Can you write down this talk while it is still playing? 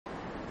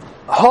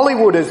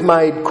Hollywood has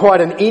made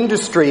quite an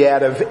industry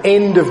out of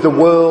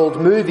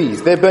end-of-the-world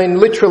movies. There have been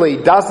literally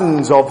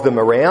dozens of them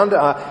around,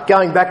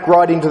 going back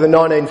right into the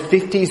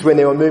 1950s when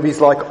there were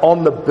movies like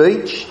On the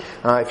Beach.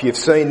 If you've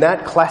seen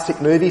that,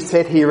 classic movie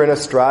set here in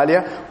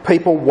Australia,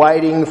 people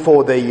waiting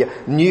for the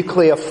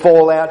nuclear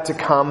fallout to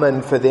come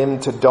and for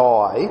them to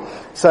die.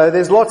 So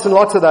there's lots and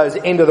lots of those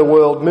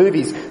end-of-the-world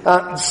movies.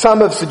 Some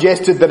have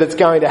suggested that it's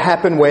going to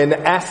happen when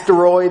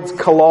asteroids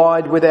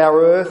collide with our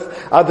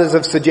Earth. Others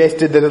have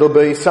suggested that it'll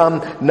be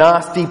some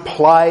nasty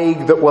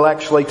plague that will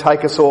actually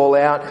take us all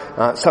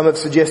out. Some have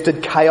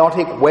suggested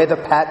chaotic weather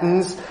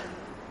patterns.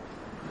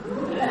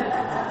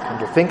 Come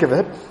to think of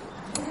it.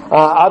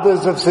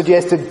 Others have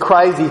suggested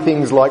crazy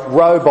things like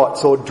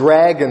robots or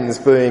dragons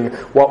being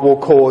what will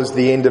cause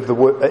the end of the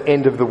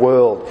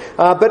world.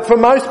 But for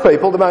most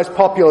people, the most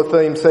popular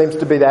theme seems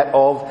to be that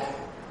of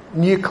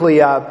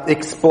nuclear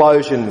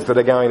explosions that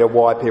are going to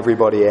wipe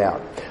everybody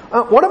out.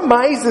 What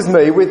amazes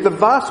me with the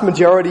vast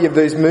majority of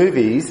these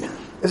movies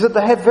is that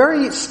they have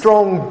very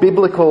strong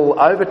biblical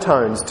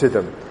overtones to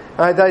them.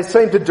 They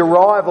seem to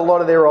derive a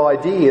lot of their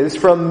ideas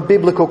from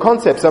biblical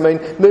concepts. I mean,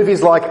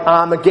 movies like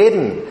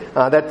Armageddon,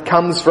 that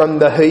comes from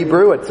the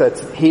Hebrew.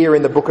 It's here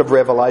in the book of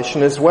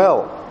Revelation as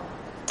well.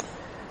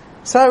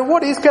 So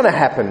what is going to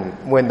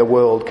happen when the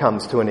world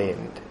comes to an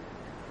end?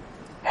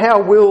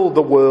 How will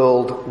the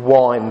world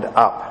wind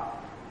up?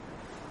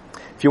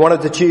 If you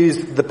wanted to choose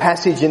the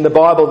passage in the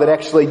Bible that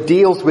actually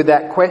deals with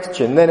that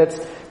question, then it's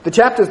the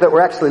chapters that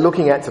we're actually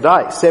looking at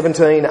today,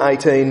 17,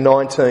 18,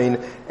 19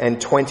 and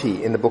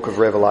 20 in the book of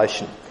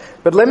Revelation.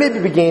 But let me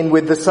begin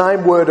with the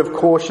same word of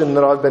caution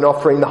that I've been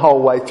offering the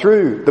whole way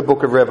through the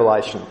book of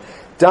Revelation.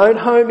 Don't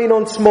home in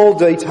on small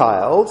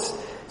details.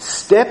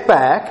 Step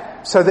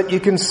back so that you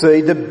can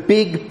see the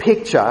big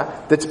picture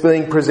that's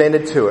being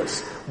presented to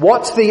us.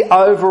 What's the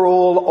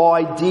overall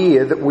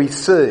idea that we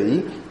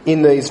see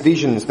in these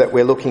visions that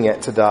we're looking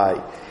at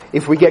today?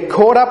 If we get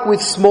caught up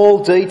with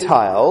small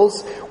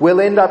details,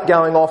 we'll end up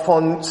going off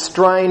on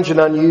strange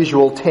and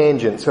unusual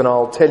tangents, and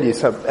I'll tell you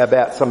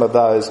about some of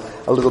those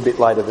a little bit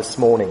later this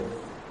morning.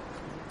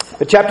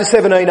 But chapter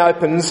 17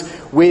 opens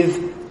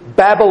with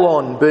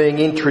Babylon being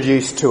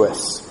introduced to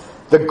us,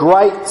 the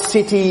great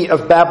city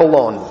of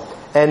Babylon,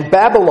 and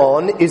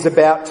Babylon is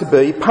about to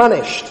be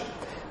punished.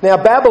 Now,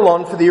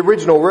 Babylon, for the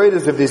original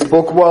readers of this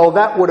book, well,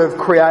 that would have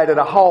created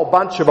a whole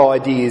bunch of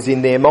ideas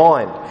in their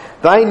mind.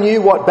 They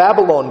knew what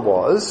Babylon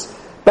was.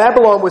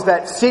 Babylon was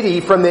that city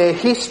from their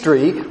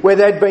history where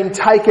they'd been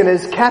taken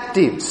as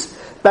captives.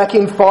 Back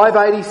in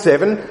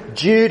 587,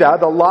 Judah,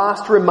 the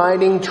last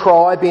remaining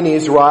tribe in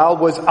Israel,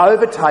 was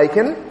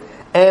overtaken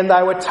and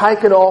they were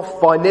taken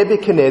off by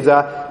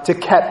Nebuchadnezzar to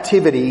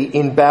captivity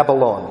in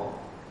Babylon.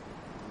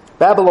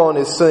 Babylon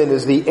is seen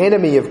as the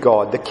enemy of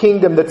God, the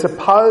kingdom that's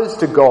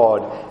opposed to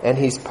God and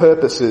his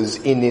purposes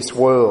in this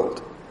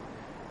world.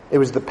 It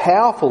was the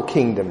powerful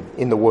kingdom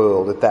in the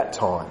world at that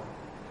time.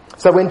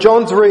 So when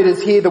John's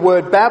readers hear the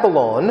word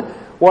Babylon,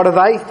 what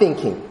are they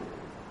thinking?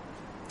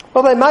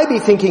 Well, they may be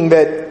thinking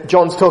that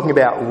John's talking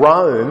about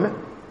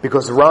Rome,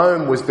 because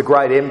Rome was the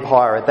great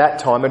empire at that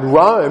time, and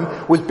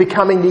Rome was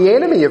becoming the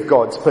enemy of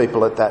God's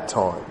people at that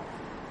time.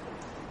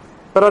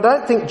 But I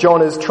don't think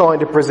John is trying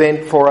to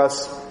present for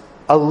us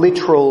a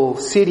literal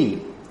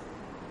city.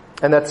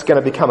 And that's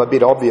going to become a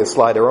bit obvious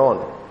later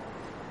on.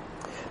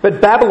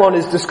 But Babylon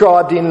is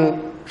described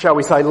in, shall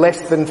we say,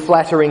 less than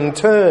flattering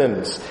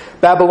terms.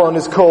 Babylon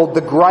is called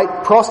the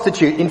great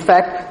prostitute. In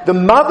fact, the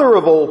mother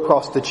of all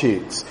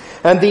prostitutes.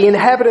 And the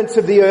inhabitants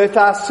of the earth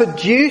are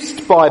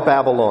seduced by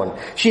Babylon.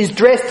 She's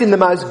dressed in the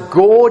most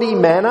gaudy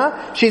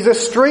manner. She's a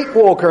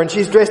streetwalker and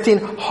she's dressed in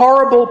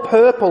horrible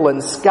purple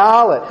and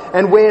scarlet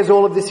and wears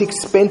all of this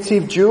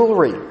expensive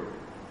jewellery.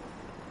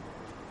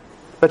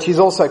 But she's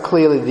also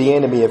clearly the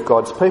enemy of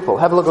God's people.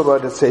 Have a look at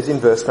what it says in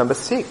verse number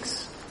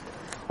 6.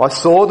 I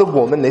saw the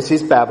woman, this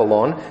is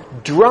Babylon,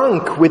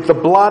 drunk with the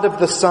blood of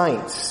the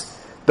saints,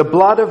 the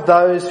blood of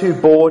those who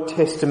bore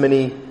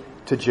testimony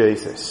to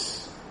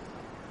Jesus.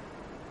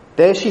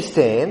 There she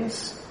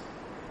stands,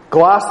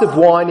 glass of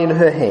wine in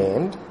her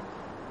hand,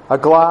 a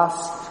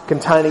glass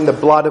containing the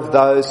blood of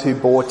those who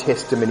bore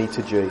testimony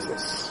to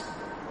Jesus.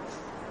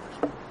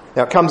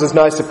 Now it comes as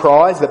no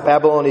surprise that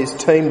Babylon is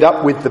teamed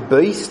up with the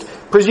beast,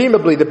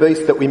 presumably the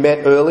beast that we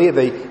met earlier,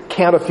 the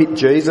counterfeit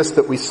Jesus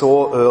that we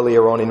saw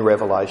earlier on in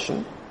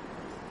Revelation.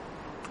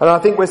 And I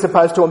think we're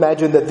supposed to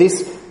imagine that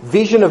this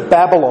vision of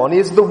Babylon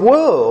is the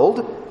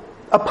world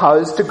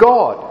opposed to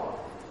God.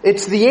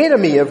 It's the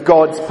enemy of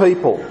God's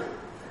people.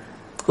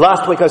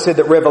 Last week I said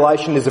that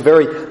Revelation is a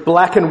very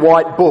black and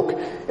white book.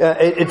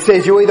 It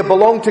says you either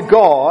belong to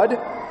God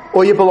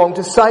or you belong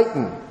to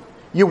Satan.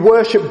 You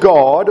worship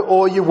God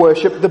or you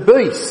worship the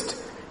beast.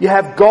 You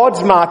have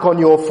God's mark on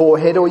your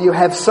forehead or you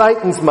have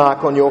Satan's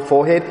mark on your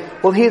forehead.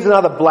 Well, here's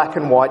another black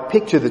and white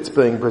picture that's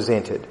being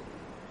presented.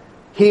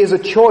 Here's a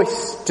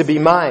choice to be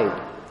made.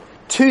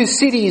 Two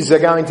cities are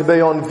going to be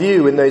on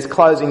view in these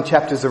closing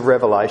chapters of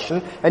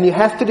Revelation, and you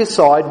have to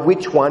decide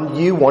which one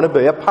you want to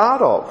be a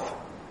part of.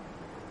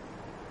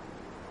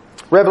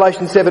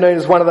 Revelation 17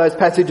 is one of those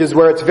passages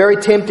where it's very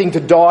tempting to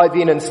dive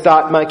in and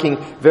start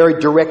making very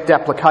direct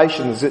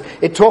applications.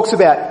 It talks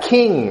about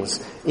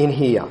kings in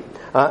here.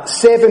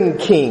 7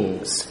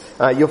 kings.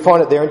 You'll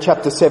find it there in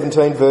chapter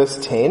 17 verse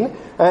 10.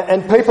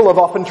 And people have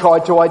often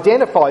tried to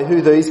identify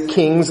who these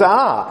kings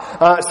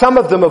are. Some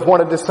of them have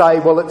wanted to say,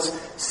 well, it's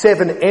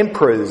 7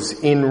 emperors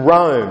in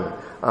Rome.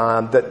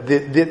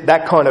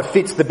 That kind of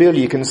fits the bill.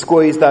 You can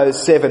squeeze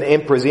those 7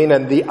 emperors in,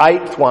 and the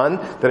 8th one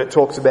that it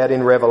talks about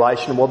in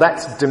Revelation, well,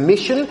 that's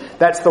Domitian.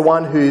 That's the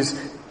one who's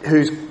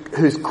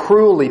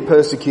cruelly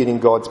persecuting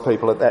God's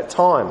people at that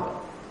time.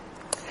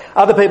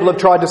 Other people have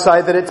tried to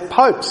say that it's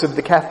popes of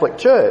the Catholic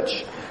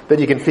Church, that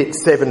you can fit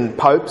 7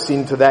 popes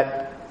into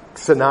that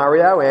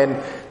scenario,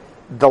 and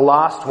the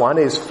last one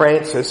is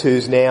Francis,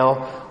 who's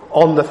now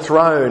on the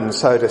throne,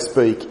 so to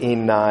speak,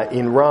 in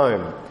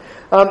Rome.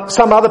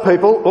 Some other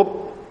people,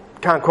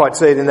 can't quite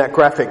see it in that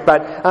graphic,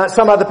 but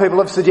some other people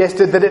have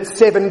suggested that it's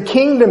 7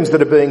 kingdoms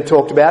that are being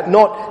talked about,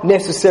 not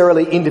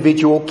necessarily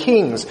individual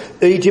kings.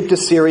 Egypt,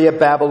 Assyria,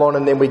 Babylon,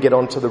 and then we get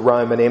on to the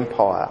Roman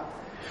Empire.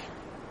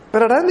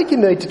 But I don't think you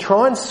need to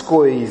try and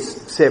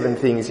squeeze 7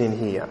 things in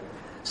here.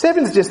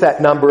 7's just that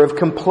number of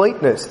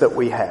completeness that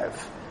we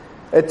have.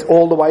 It's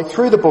all the way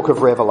through the book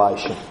of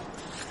Revelation.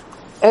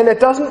 And it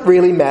doesn't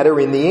really matter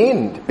in the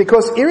end,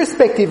 because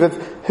irrespective of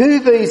who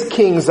these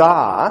kings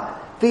are,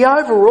 the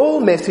overall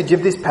message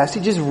of this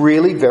passage is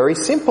really very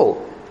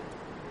simple.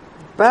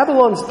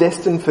 Babylon's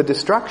destined for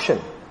destruction.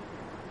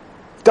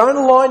 Don't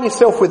align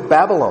yourself with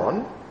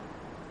Babylon.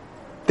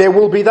 There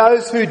will be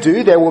those who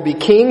do. There will be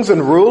kings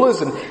and rulers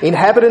and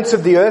inhabitants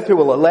of the earth who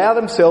will allow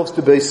themselves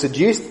to be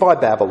seduced by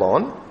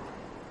Babylon.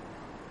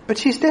 But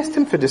she's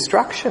destined for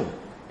destruction.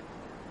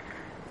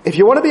 If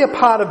you want to be a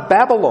part of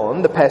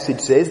Babylon, the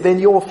passage says, then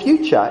your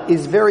future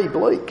is very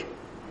bleak.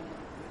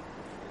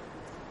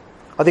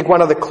 I think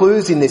one of the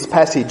clues in this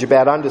passage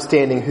about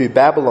understanding who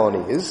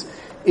Babylon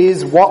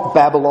is what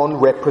Babylon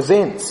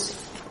represents.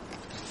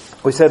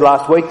 We said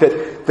last week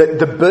that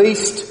the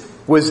beast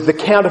was the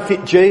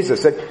counterfeit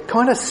Jesus. It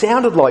kind of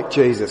sounded like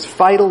Jesus.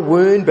 Fatal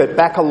wound, but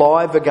back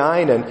alive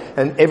again,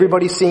 and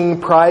everybody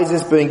singing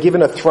praises, being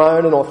given a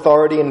throne and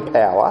authority and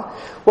power.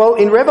 Well,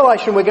 in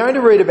Revelation, we're going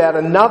to read about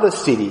another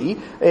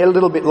city a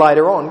little bit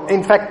later on.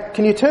 In fact,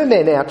 can you turn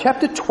there now?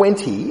 Chapter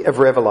 20 of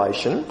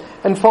Revelation,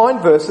 and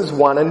find verses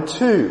 1 and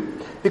 2.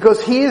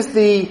 Because here's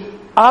the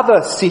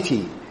other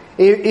city.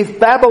 If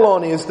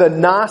Babylon is the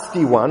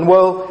nasty one,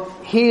 well,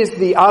 here's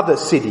the other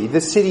city, the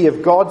city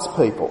of God's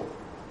people.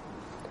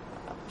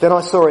 Then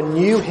I saw a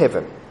new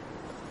heaven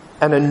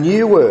and a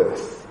new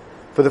earth,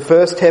 for the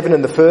first heaven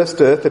and the first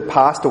earth had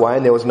passed away,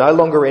 and there was no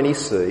longer any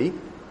sea.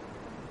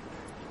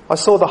 I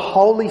saw the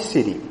holy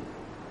city,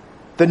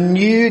 the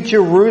new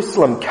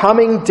Jerusalem,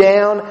 coming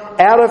down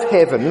out of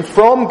heaven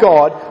from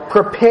God,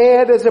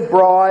 prepared as a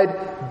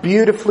bride,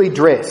 beautifully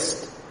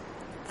dressed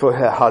for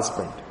her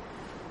husband.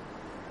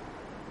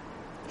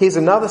 Here's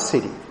another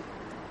city,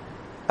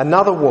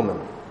 another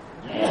woman.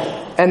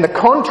 And the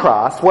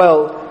contrast,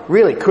 well,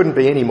 really couldn't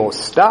be any more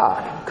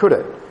stark, could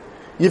it?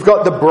 You've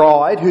got the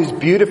bride who's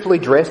beautifully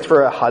dressed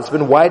for her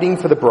husband, waiting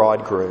for the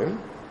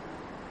bridegroom.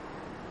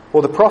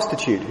 Or the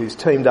prostitute who's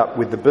teamed up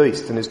with the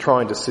beast and is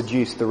trying to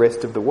seduce the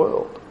rest of the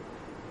world.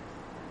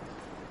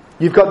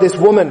 You've got this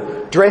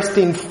woman dressed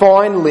in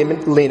fine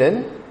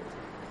linen,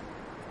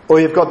 or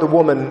you've got the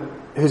woman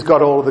who's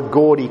got all of the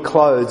gaudy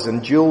clothes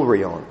and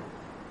jewellery on.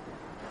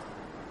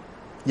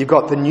 You've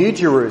got the new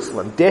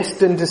Jerusalem,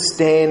 destined to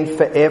stand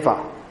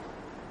forever,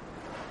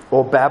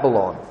 or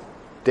Babylon,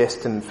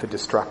 destined for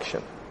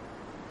destruction.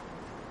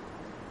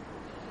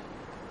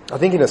 I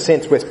think in a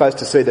sense we're supposed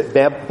to see that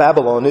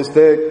Babylon is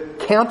the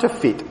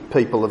counterfeit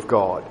people of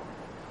God.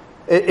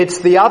 It's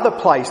the other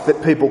place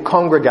that people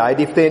congregate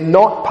if they're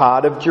not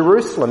part of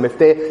Jerusalem, if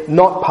they're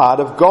not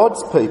part of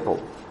God's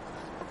people.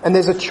 And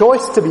there's a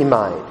choice to be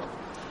made.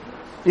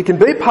 You can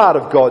be part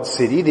of God's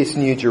city, this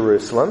new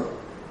Jerusalem,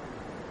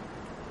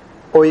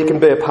 or you can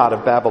be a part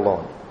of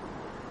Babylon,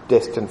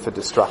 destined for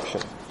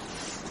destruction.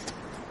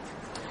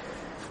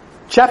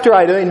 Chapter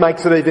 18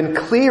 makes it even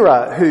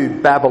clearer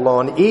who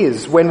Babylon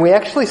is when we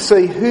actually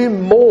see who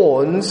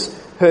mourns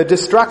her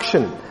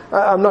destruction.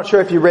 I'm not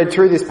sure if you read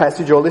through this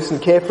passage or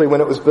listened carefully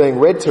when it was being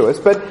read to us,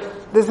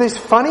 but there's this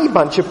funny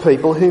bunch of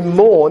people who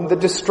mourn the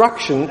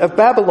destruction of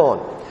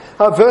Babylon.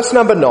 Verse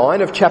number 9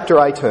 of chapter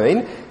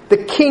 18, the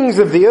kings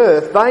of the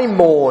earth, they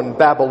mourn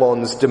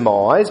Babylon's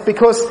demise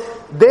because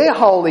their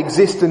whole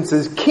existence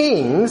as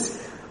kings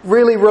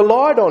really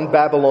relied on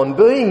Babylon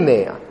being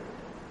there.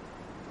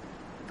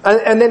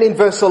 And then in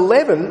verse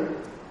 11,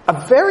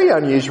 a very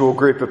unusual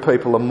group of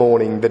people are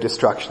mourning the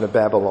destruction of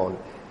Babylon.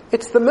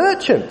 It's the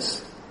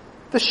merchants,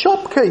 the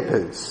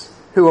shopkeepers,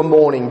 who are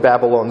mourning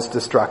Babylon's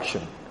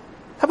destruction.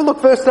 Have a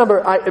look, verse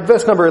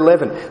number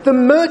 11. The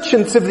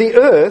merchants of the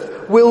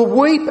earth will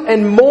weep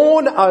and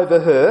mourn over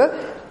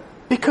her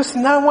because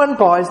no one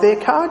buys their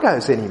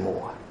cargoes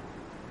anymore.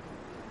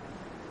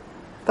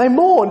 They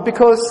mourn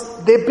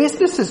because their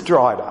business has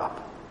dried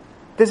up.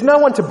 There's no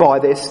one to buy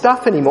their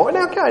stuff anymore.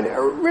 Now again,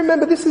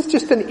 remember, this is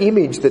just an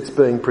image that's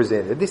being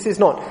presented. This is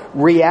not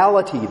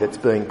reality that's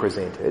being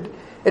presented.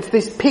 It's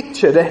this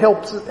picture to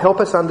help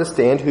us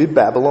understand who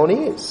Babylon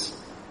is.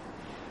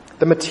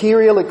 The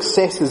material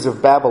excesses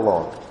of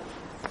Babylon.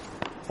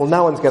 Well,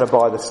 no one's going to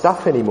buy the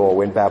stuff anymore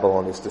when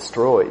Babylon is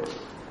destroyed.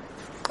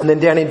 And then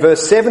down in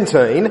verse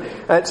 17,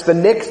 it's the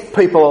next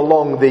people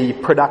along the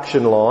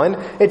production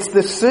line. It's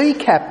the sea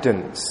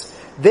captains.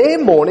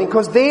 They're mourning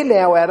because they're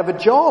now out of a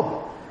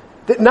job.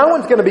 That no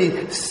one's going to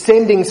be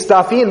sending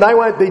stuff in. They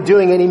won't be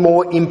doing any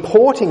more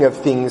importing of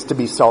things to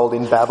be sold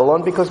in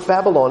Babylon because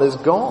Babylon is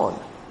gone.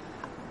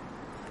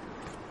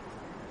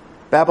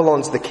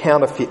 Babylon's the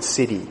counterfeit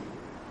city.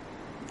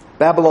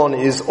 Babylon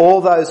is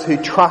all those who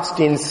trust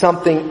in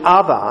something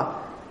other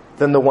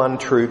than the one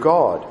true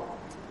God.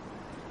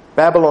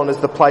 Babylon is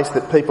the place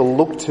that people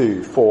look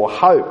to for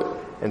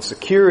hope and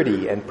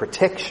security and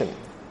protection.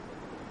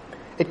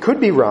 It could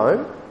be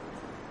Rome,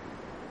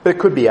 but it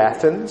could be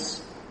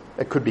Athens.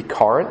 It could be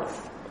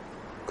Corinth,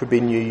 could be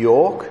New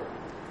York,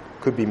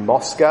 could be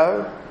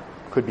Moscow,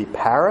 could be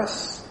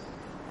Paris,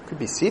 could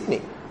be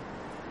Sydney.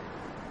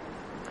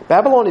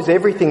 Babylon is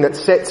everything that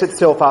sets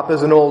itself up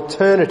as an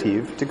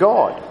alternative to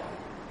God.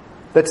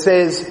 That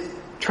says,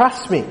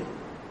 trust me,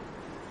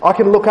 I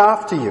can look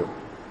after you.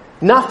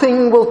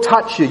 Nothing will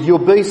touch you, you'll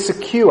be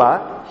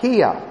secure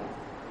here.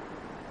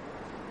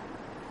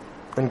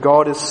 And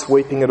God is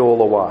sweeping it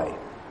all away.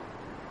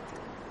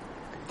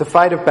 The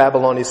fate of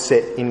Babylon is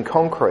set in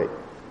concrete.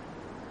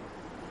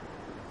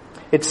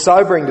 It's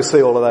sobering to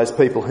see all of those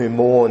people who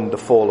mourn the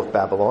fall of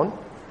Babylon.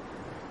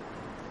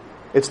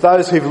 It's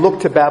those who've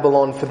looked to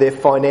Babylon for their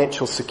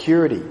financial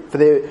security, for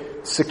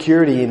their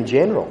security in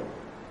general.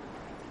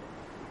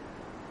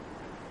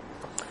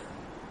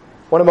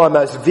 One of my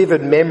most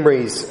vivid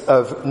memories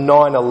of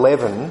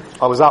 9/11,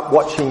 I was up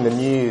watching the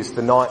news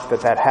the night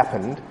that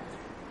happened,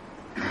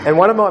 and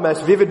one of my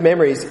most vivid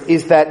memories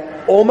is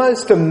that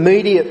almost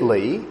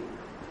immediately,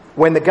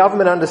 when the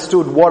government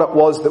understood what it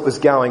was that was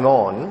going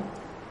on,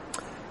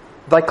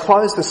 they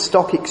closed the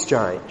stock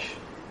exchange.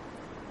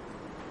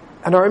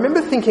 And I remember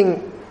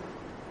thinking,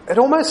 it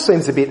almost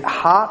seems a bit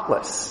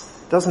heartless,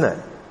 doesn't it?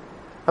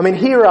 I mean,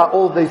 here are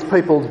all these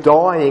people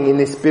dying in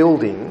this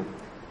building,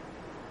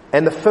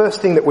 and the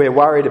first thing that we're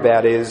worried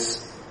about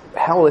is,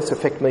 how will this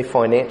affect me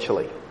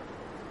financially?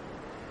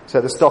 So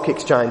the stock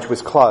exchange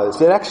was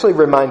closed. It actually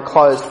remained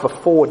closed for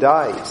 4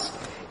 days.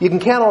 You can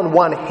count on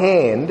one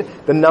hand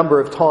the number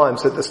of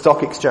times that the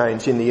stock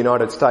exchange in the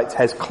United States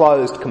has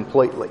closed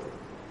completely.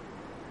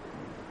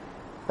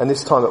 And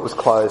this time it was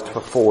closed for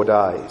 4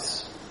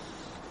 days.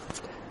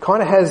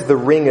 Kind of has the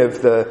ring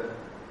of the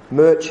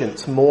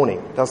merchants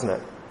mourning, doesn't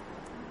it?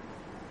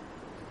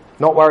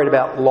 Not worried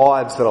about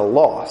lives that are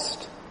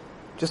lost,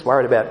 just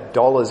worried about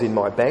dollars in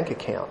my bank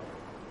account.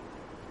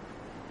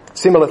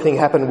 Similar thing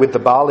happened with the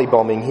Bali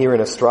bombing here in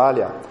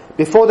Australia.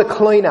 Before the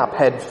clean-up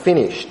had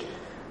finished,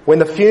 when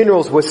the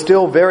funerals were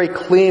still very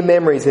clear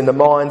memories in the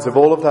minds of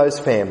all of those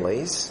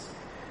families,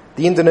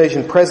 the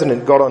Indonesian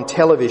president got on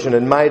television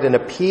and made an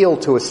appeal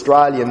to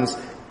Australians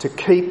to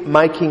keep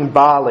making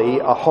Bali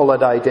a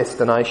holiday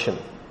destination.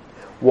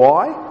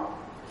 Why?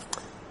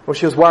 Well,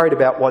 she was worried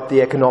about what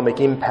the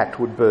economic impact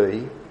would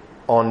be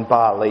on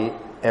Bali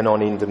and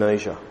on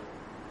Indonesia.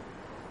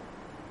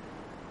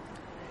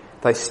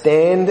 They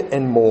stand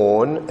and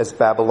mourn as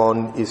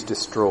Babylon is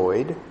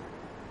destroyed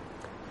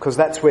because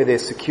that's where their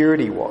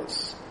security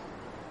was.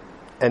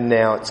 And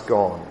now it's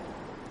gone.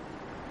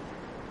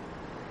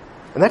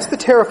 And that's the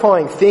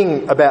terrifying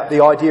thing about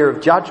the idea of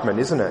judgment,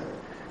 isn't it?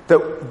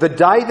 That the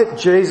day that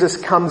Jesus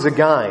comes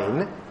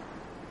again,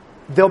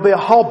 there'll be a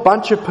whole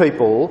bunch of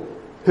people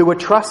who are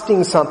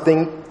trusting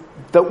something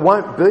that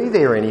won't be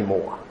there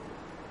anymore.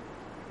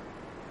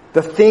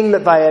 The thing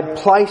that they had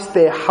placed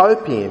their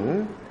hope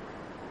in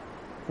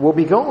will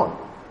be gone.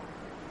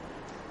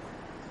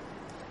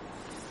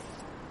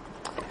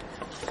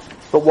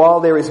 But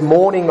while there is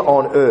mourning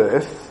on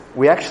earth,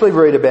 we actually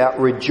read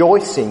about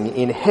rejoicing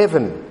in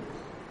heaven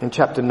in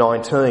chapter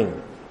 19.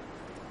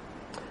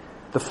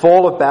 The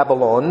fall of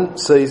Babylon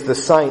sees the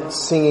saints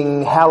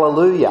singing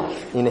hallelujah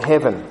in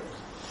heaven.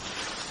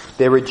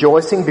 They're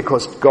rejoicing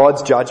because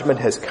God's judgment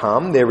has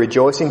come. They're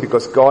rejoicing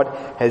because God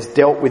has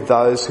dealt with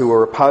those who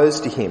are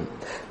opposed to him.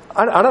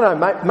 I don't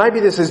know, maybe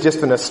this is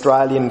just an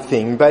Australian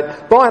thing,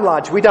 but by and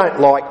large we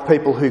don't like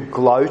people who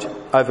gloat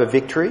over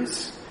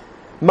victories.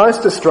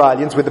 Most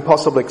Australians, with the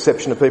possible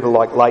exception of people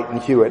like Leighton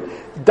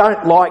Hewitt,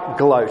 don't like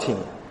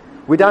gloating.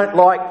 We don't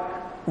like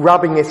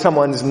rubbing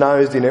someone's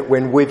nose in it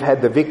when we've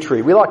had the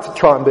victory. We like to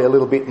try and be a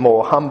little bit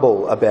more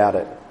humble about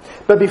it.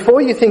 But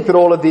before you think that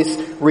all of this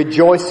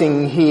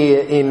rejoicing here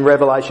in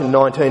Revelation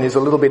 19 is a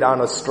little bit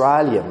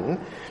un-Australian,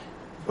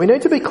 we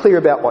need to be clear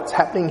about what's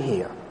happening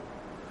here.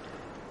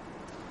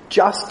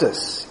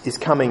 Justice is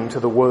coming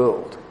to the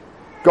world.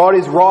 God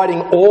is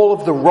righting all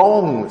of the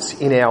wrongs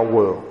in our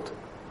world.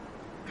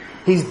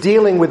 He's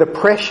dealing with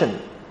oppression.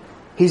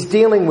 He's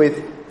dealing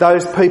with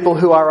those people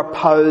who are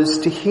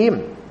opposed to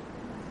him.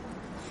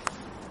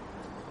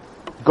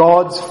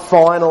 God's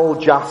final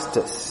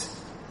justice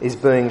is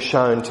being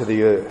shown to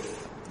the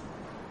earth.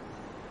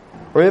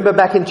 Remember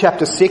back in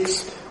chapter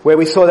 6 where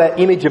we saw that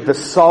image of the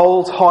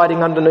souls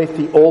hiding underneath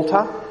the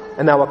altar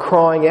and they were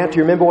crying out? Do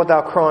you remember what they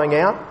were crying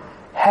out?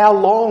 How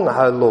long,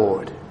 O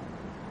Lord?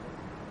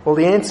 Well,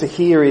 the answer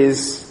here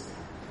is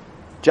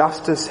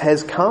justice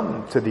has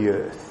come to the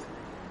earth.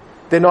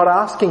 They're not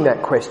asking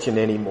that question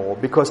anymore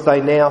because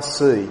they now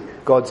see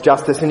God's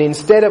justice. And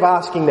instead of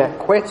asking that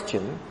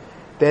question,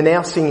 they're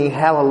now singing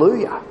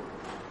hallelujah.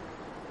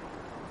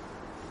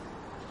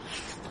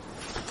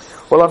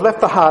 Well, I've left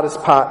the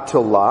hardest part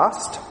till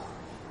last.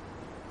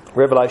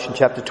 Revelation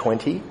chapter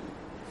 20.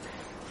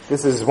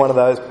 This is one of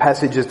those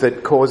passages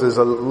that causes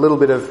a little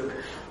bit of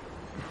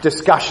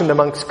discussion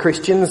amongst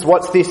Christians.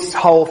 What's this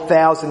whole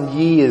 1,000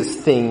 years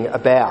thing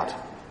about?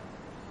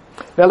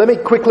 Now let me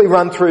quickly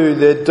run through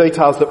the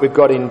details that we've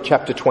got in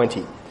chapter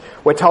 20.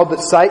 We're told that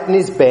Satan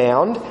is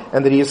bound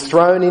and that he is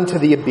thrown into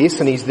the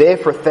abyss and he's there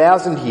for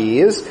 1,000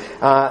 years,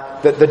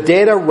 that the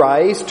dead are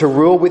raised to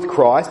rule with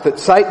Christ, that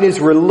Satan is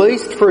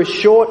released for a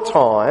short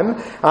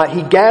time,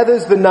 he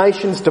gathers the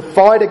nations to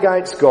fight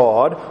against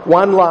God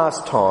one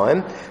last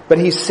time, but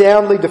he's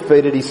soundly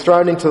defeated, he's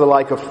thrown into the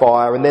lake of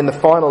fire, and then the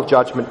final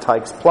judgment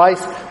takes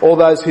place. All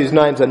those whose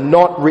names are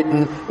not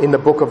written in the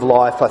book of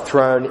life are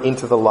thrown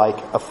into the lake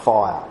of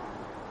fire.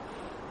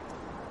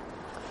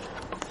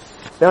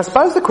 Now, I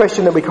suppose the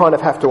question that we kind of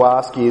have to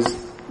ask is,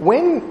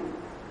 when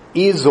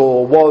is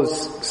or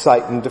was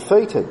Satan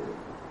defeated?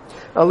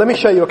 Now, let me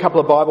show you a couple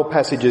of Bible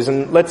passages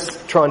and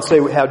let's try and see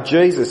how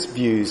Jesus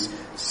views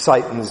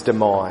Satan's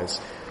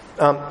demise.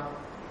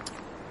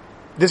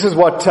 This is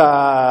what...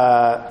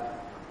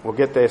 we'll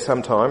get there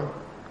sometime.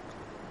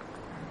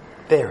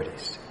 There it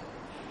is.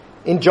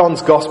 In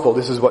John's Gospel,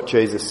 this is what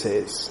Jesus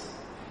says.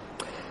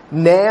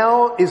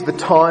 Now is the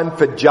time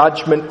for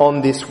judgment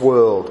on this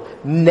world.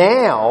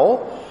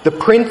 Now the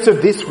prince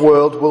of this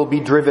world will be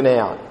driven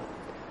out.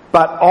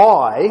 But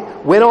I,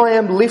 when I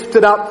am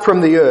lifted up from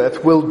the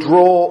earth, will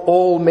draw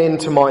all men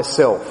to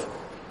myself.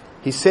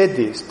 He said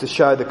this to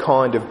show the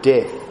kind of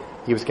death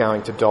he was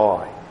going to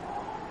die.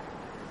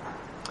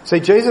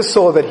 See, Jesus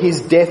saw that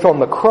his death on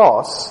the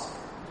cross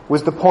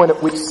was the point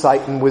at which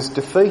Satan was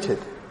defeated.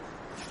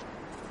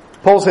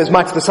 Paul says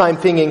much the same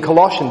thing in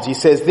Colossians. He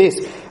says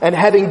this, and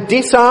having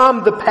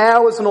disarmed the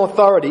powers and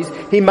authorities,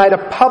 he made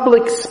a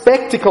public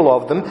spectacle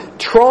of them,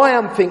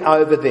 triumphing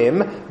over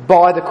them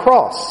by the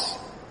cross.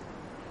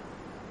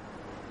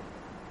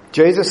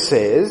 Jesus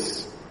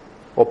says,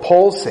 or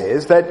Paul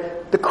says,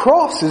 that the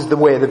cross is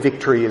where the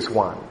victory is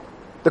won.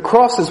 The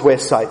cross is where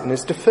Satan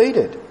is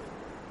defeated.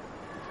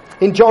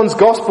 In John's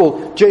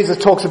Gospel, Jesus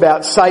talks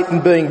about Satan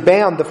being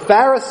bound. The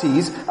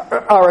Pharisees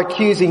are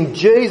accusing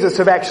Jesus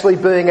of actually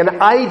being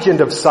an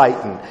agent of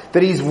Satan,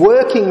 that he's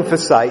working for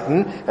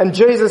Satan, and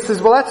Jesus says,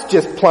 well, that's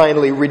just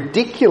plainly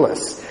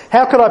ridiculous.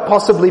 How could I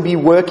possibly be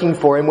working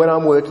for him when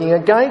I'm working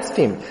against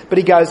him? But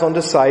he goes on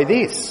to say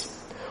this.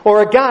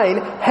 Or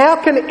again,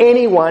 how can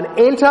anyone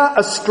enter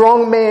a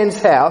strong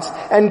man's house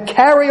and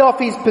carry off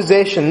his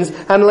possessions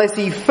unless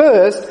he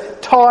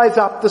first ties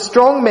up the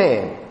strong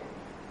man?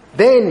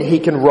 Then he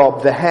can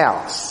rob the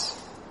house.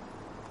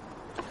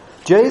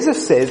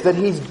 Jesus says that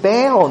he's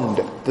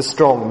bound the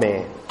strong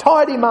man,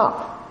 tied him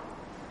up,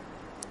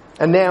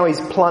 and now he's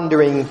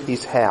plundering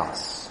his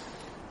house.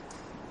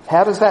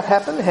 How does that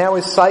happen? How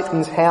is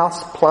Satan's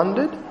house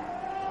plundered?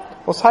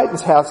 Well,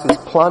 Satan's house is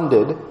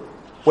plundered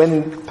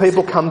when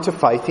people come to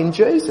faith in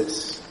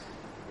Jesus,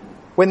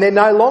 when they're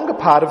no longer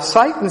part of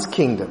Satan's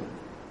kingdom.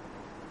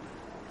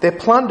 They're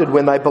plundered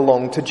when they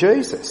belong to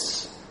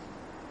Jesus.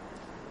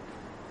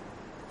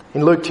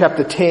 In Luke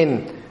chapter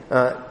 10,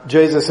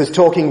 Jesus is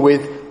talking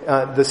with,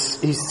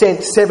 he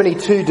sent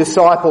 72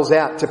 disciples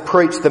out to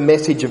preach the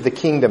message of the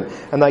kingdom.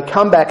 And they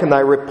come back and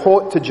they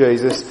report to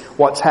Jesus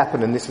what's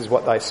happened, and this is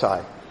what they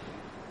say.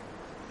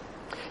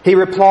 He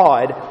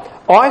replied,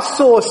 I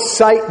saw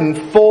Satan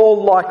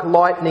fall like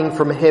lightning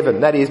from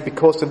heaven. That is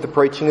because of the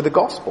preaching of the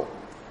gospel.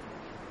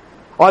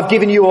 I've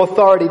given you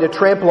authority to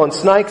trample on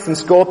snakes and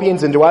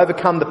scorpions and to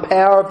overcome the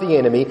power of the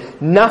enemy.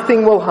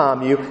 Nothing will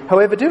harm you.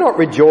 However, do not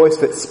rejoice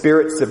that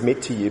spirits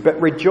submit to you,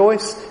 but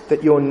rejoice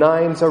that your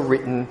names are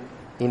written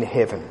in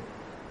heaven.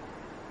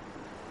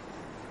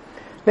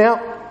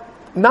 Now,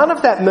 none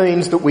of that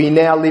means that we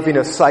now live in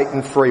a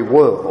Satan-free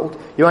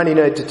world. You only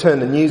need to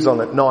turn the news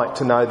on at night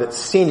to know that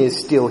sin is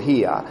still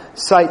here.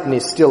 Satan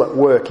is still at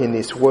work in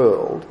this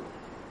world.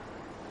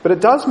 But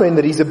it does mean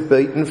that he's a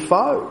beaten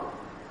foe,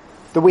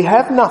 that we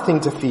have nothing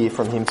to fear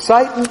from him.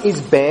 Satan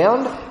is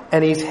bound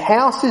and his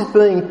house is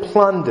being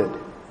plundered.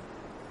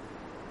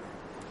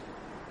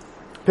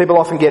 People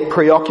often get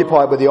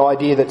preoccupied with the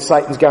idea that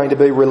Satan's going to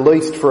be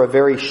released for a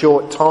very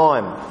short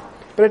time.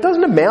 But it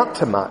doesn't amount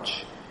to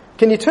much.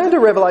 Can you turn to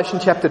Revelation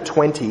chapter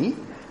 20,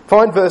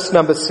 find verse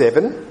number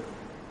 7.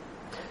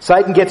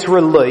 Satan gets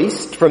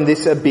released from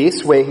this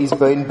abyss where he's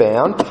been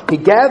bound. He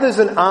gathers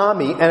an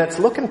army and it's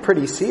looking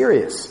pretty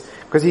serious,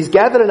 because he's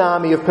gathered an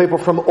army of people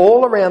from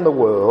all around the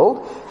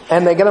world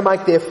and they're going to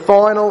make their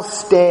final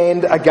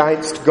stand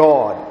against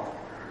God.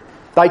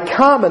 They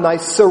come and they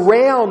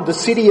surround the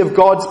city of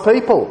God's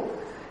people.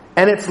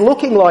 And it's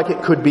looking like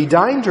it could be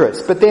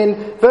dangerous. But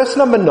then, verse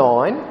number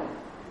 9,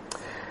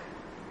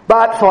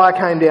 but fire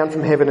came down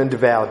from heaven and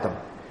devoured them.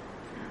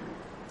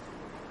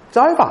 It's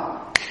over.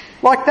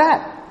 Like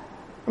that.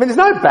 I mean, there's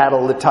no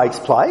battle that takes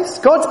place.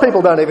 God's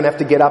people don't even have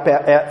to get up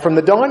out from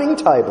the dining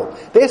table.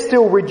 They're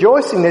still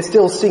rejoicing. They're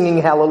still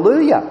singing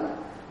hallelujah.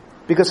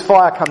 Because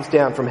fire comes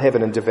down from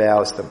heaven and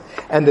devours them.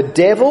 And the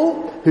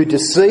devil who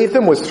deceived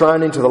them was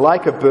thrown into the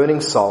lake of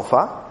burning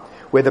sulphur,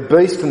 where the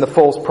beast and the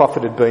false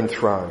prophet had been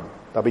thrown.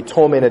 They'll be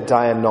tormented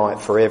day and night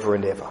forever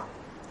and ever.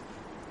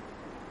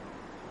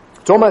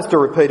 It's almost a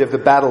repeat of the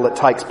battle that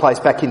takes place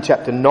back in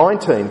chapter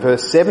 19,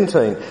 verse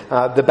 17.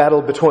 The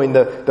battle between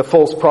the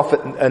false prophet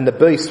and the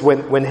beast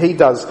when he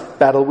does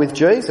battle with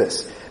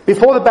Jesus.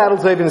 Before the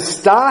battle's even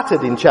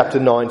started in chapter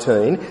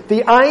 19,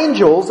 the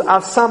angels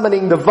are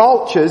summoning the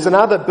vultures and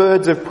other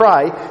birds of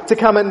prey to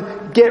come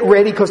and get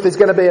ready because there's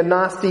going to be a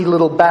nasty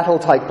little battle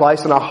take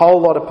place and a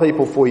whole lot of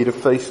people for you to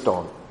feast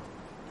on.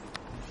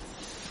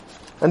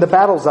 And the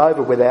battle's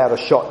over without a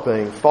shot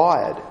being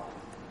fired.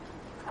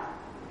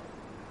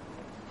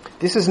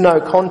 This is no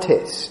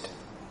contest.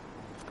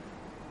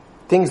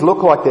 Things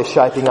look like they're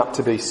shaping up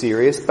to be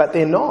serious, but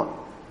they're not.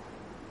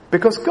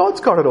 Because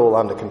God's got it all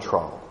under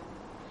control.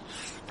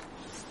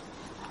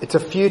 It's a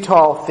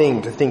futile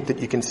thing to think that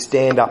you can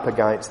stand up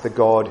against the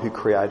God who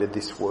created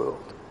this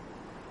world.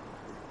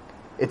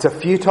 It's a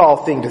futile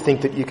thing to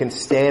think that you can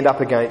stand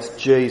up against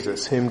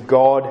Jesus, whom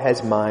God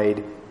has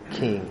made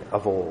King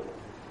of all.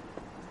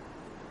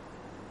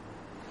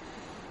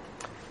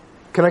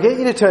 Can I get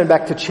you to turn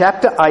back to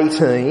chapter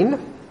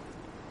 18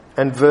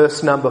 and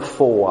verse number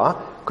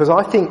 4, because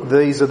I think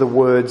these are the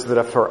words that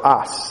are for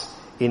us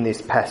in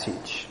this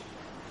passage.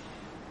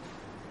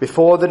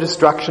 Before the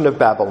destruction of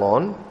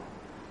Babylon,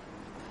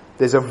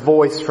 there's a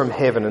voice from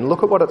heaven, and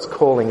look at what it's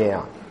calling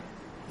out.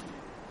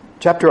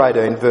 Chapter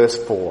 18, verse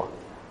 4.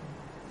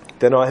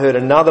 Then I heard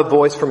another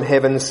voice from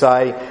heaven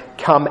say,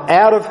 "Come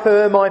out of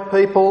her, my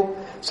people,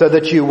 so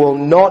that you will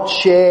not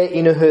share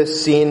in her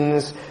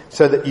sins,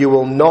 so that you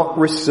will not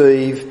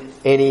receive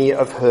any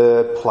of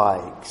her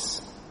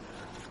plagues."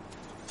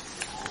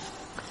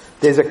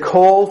 There's a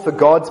call for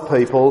God's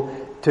people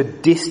to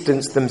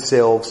distance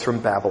themselves from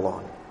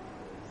Babylon.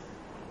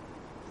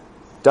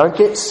 Don't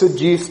get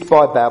seduced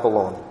by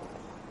Babylon.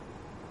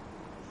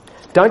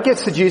 Don't get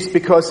seduced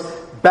because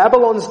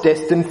Babylon's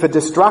destined for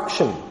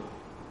destruction.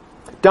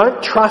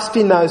 Don't trust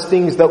in those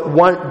things that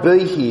won't be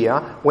here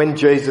when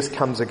Jesus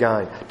comes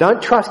again.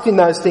 Don't trust in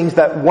those things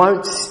that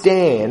won't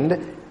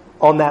stand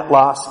on that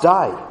last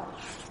day.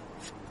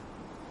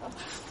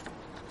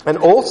 And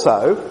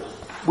also,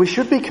 we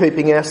should be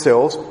keeping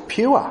ourselves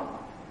pure.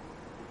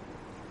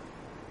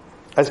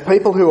 As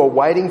people who are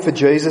waiting for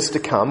Jesus to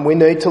come, we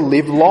need to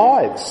live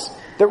lives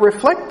that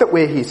reflect that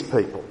we're his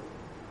people.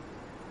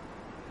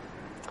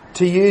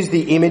 To use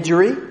the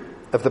imagery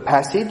of the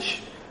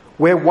passage,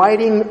 we're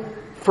waiting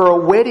for a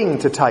wedding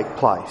to take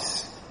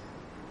place.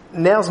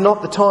 Now's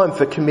not the time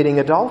for committing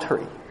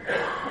adultery.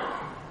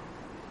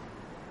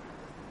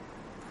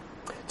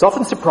 It's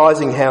often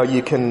surprising how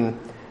you can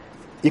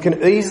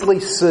easily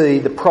see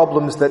the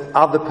problems that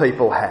other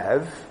people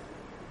have,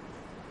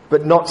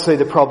 but not see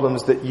the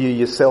problems that you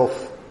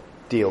yourself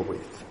deal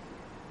with.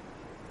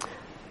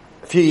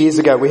 A few years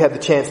ago, we had the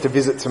chance to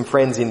visit some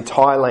friends in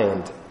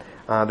Thailand.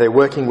 They're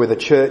working with a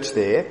church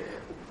there.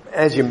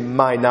 As you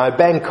may know,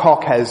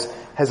 Bangkok has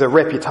a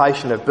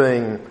reputation of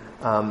being,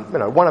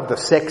 one of the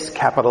sex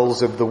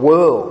capitals of the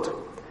world.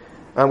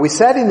 We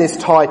sat in this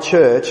Thai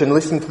church and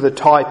listened to the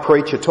Thai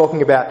preacher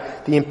talking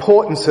about the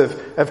importance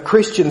of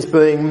Christians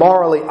being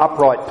morally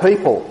upright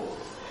people.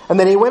 And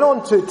then he went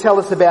on to tell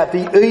us about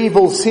the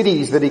evil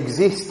cities that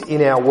exist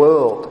in our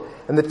world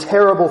and the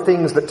terrible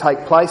things that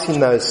take place in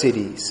those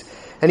cities.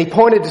 And he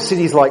pointed to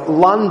cities like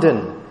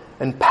London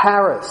and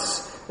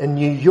Paris and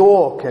New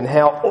York and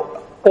how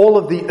all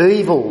of the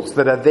evils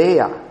that are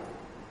there.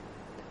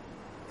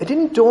 It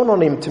didn't dawn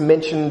on him to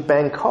mention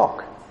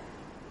Bangkok,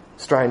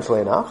 strangely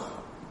enough.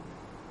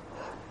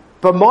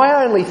 But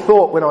my only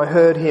thought when I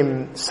heard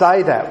him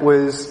say that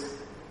was,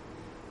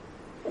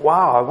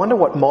 wow, I wonder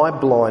what my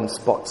blind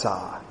spots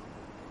are.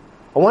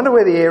 I wonder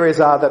where the areas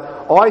are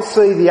that I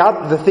see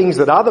the things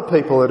that other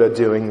people that are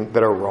doing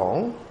that are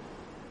wrong.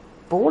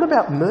 But what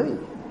about me?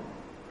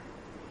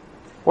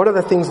 What are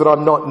the things that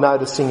I'm not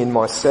noticing in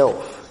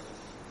myself?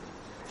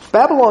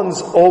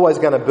 Babylon's always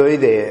going to be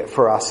there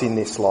for us in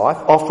this life,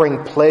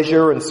 offering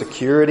pleasure and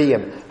security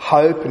and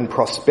hope and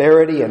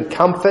prosperity and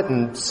comfort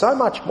and so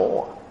much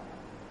more.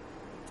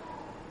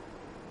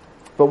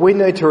 But we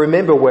need to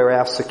remember where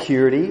our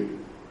security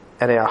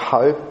and our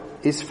hope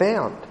is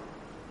found.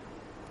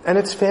 And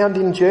it's found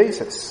in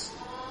Jesus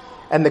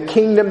and the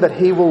kingdom that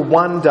he will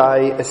one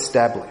day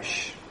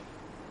establish.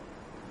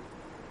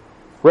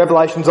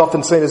 Revelation's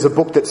often seen as a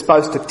book that's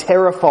supposed to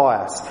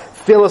terrify us,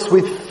 fill us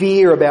with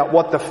fear about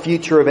what the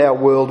future of our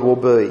world will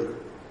be.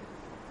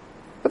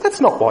 But that's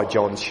not why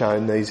John's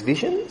shown these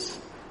visions.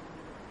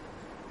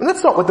 And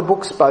that's not what the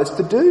book's supposed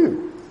to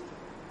do.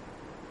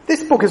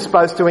 This book is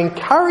supposed to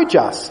encourage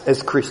us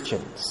as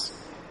Christians,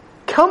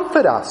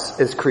 comfort us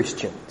as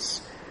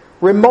Christians,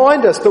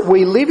 remind us that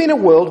we live in a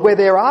world where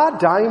there are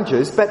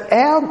dangers, but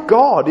our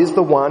God is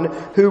the one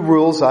who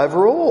rules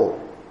over all.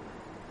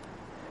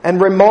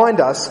 And remind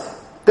us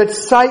that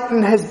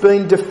Satan has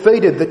been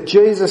defeated, that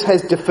Jesus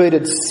has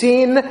defeated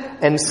sin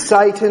and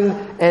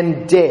Satan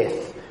and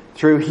death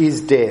through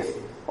his death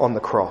on the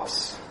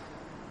cross.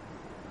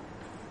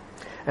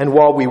 And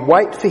while we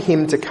wait for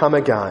him to come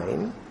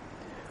again,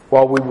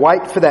 while we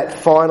wait for that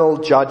final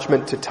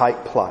judgment to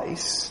take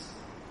place,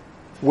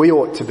 we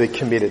ought to be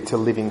committed to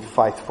living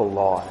faithful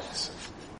lives